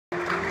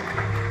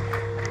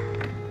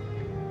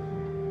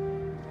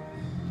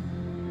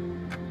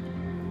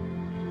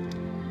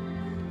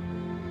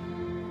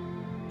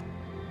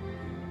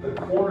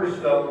The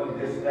cornerstone of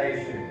this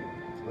nation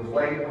was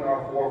laid when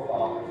our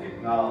forefathers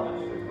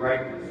acknowledged the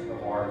greatness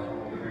of our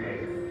eternal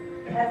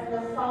Creator. As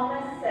the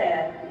psalmist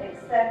said,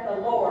 except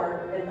the Lord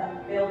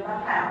build the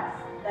house,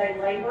 they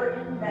labor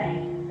in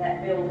vain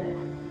that build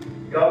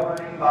it.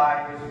 Governing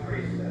by His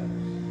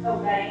precepts,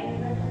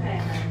 Obeying the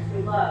commandments to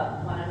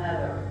love one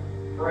another,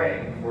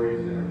 praying for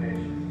His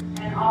intervention,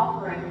 and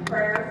offering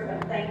prayers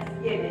of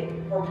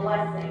thanksgiving for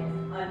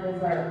blessings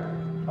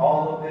undeserved.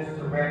 all of this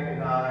to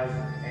recognize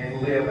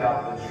and live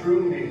out the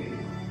true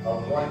meaning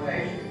of one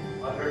nation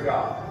under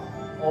God,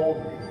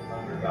 only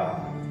under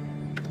God.